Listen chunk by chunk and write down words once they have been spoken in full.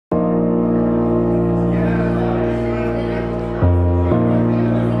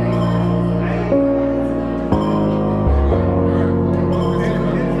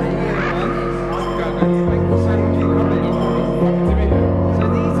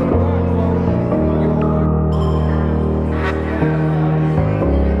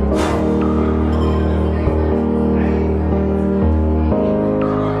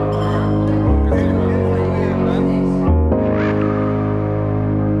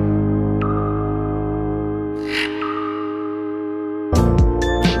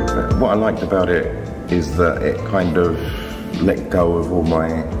what I liked about it is that it kind of let go of all my,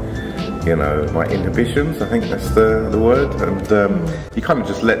 you know, my inhibitions. I think that's the word. And you kind of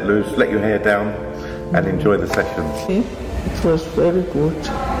just let loose, let your hair down, and enjoy the sessions. It was very good,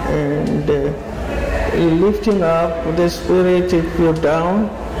 and lifting up the spirit if you're down.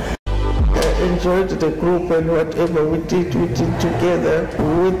 I enjoyed the group, and whatever we did together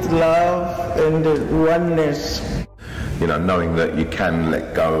with love and oneness. You know, knowing that you can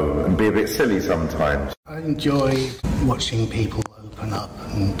let go and be a bit silly sometimes. I enjoy watching people open up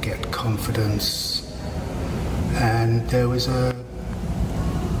and get confidence, and there was a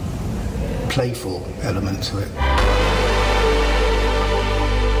playful element to it.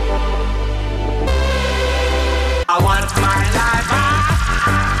 I want my life back.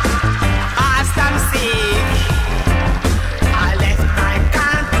 I stand sick. I left my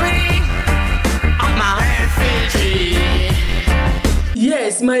country. I'm a refugee.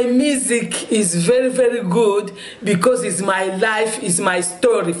 Yes, my music is very, very good because it's my life, it's my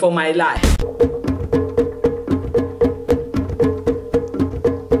story for my life.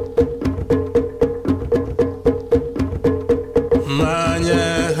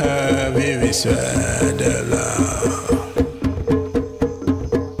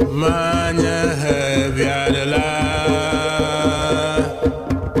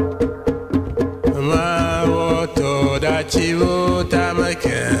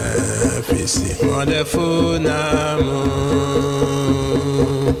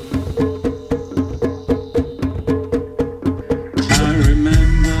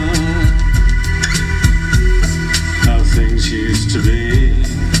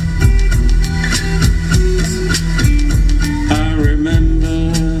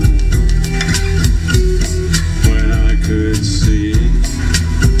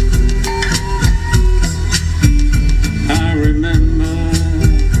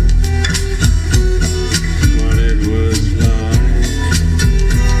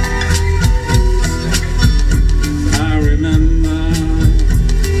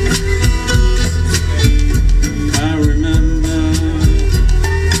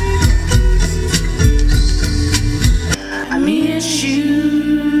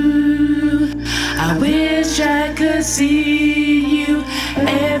 See you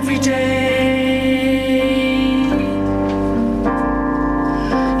every day.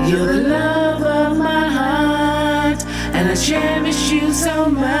 You're the love of my heart, and I cherish you so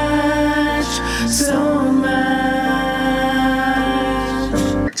much, so much.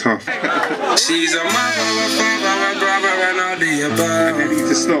 Tough. She's a mother, a father, a brother, and all the above. I need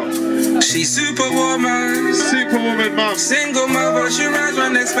to stop. She's superwoman. Superwoman, mum. Single mother, she rise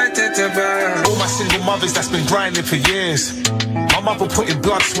when expected to burn. All my single mothers that's been grinding for years. My mother put in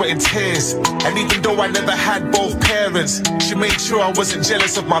blood, sweat and tears. And even though I never had both parents, she made sure I wasn't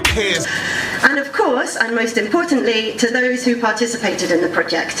jealous of my peers. And of course, and most importantly, to those who participated in the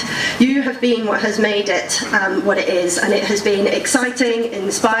project. You have been what has made it what it is, and it has been exciting,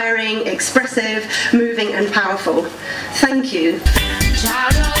 inspiring, expressive, moving and powerful. Thank you.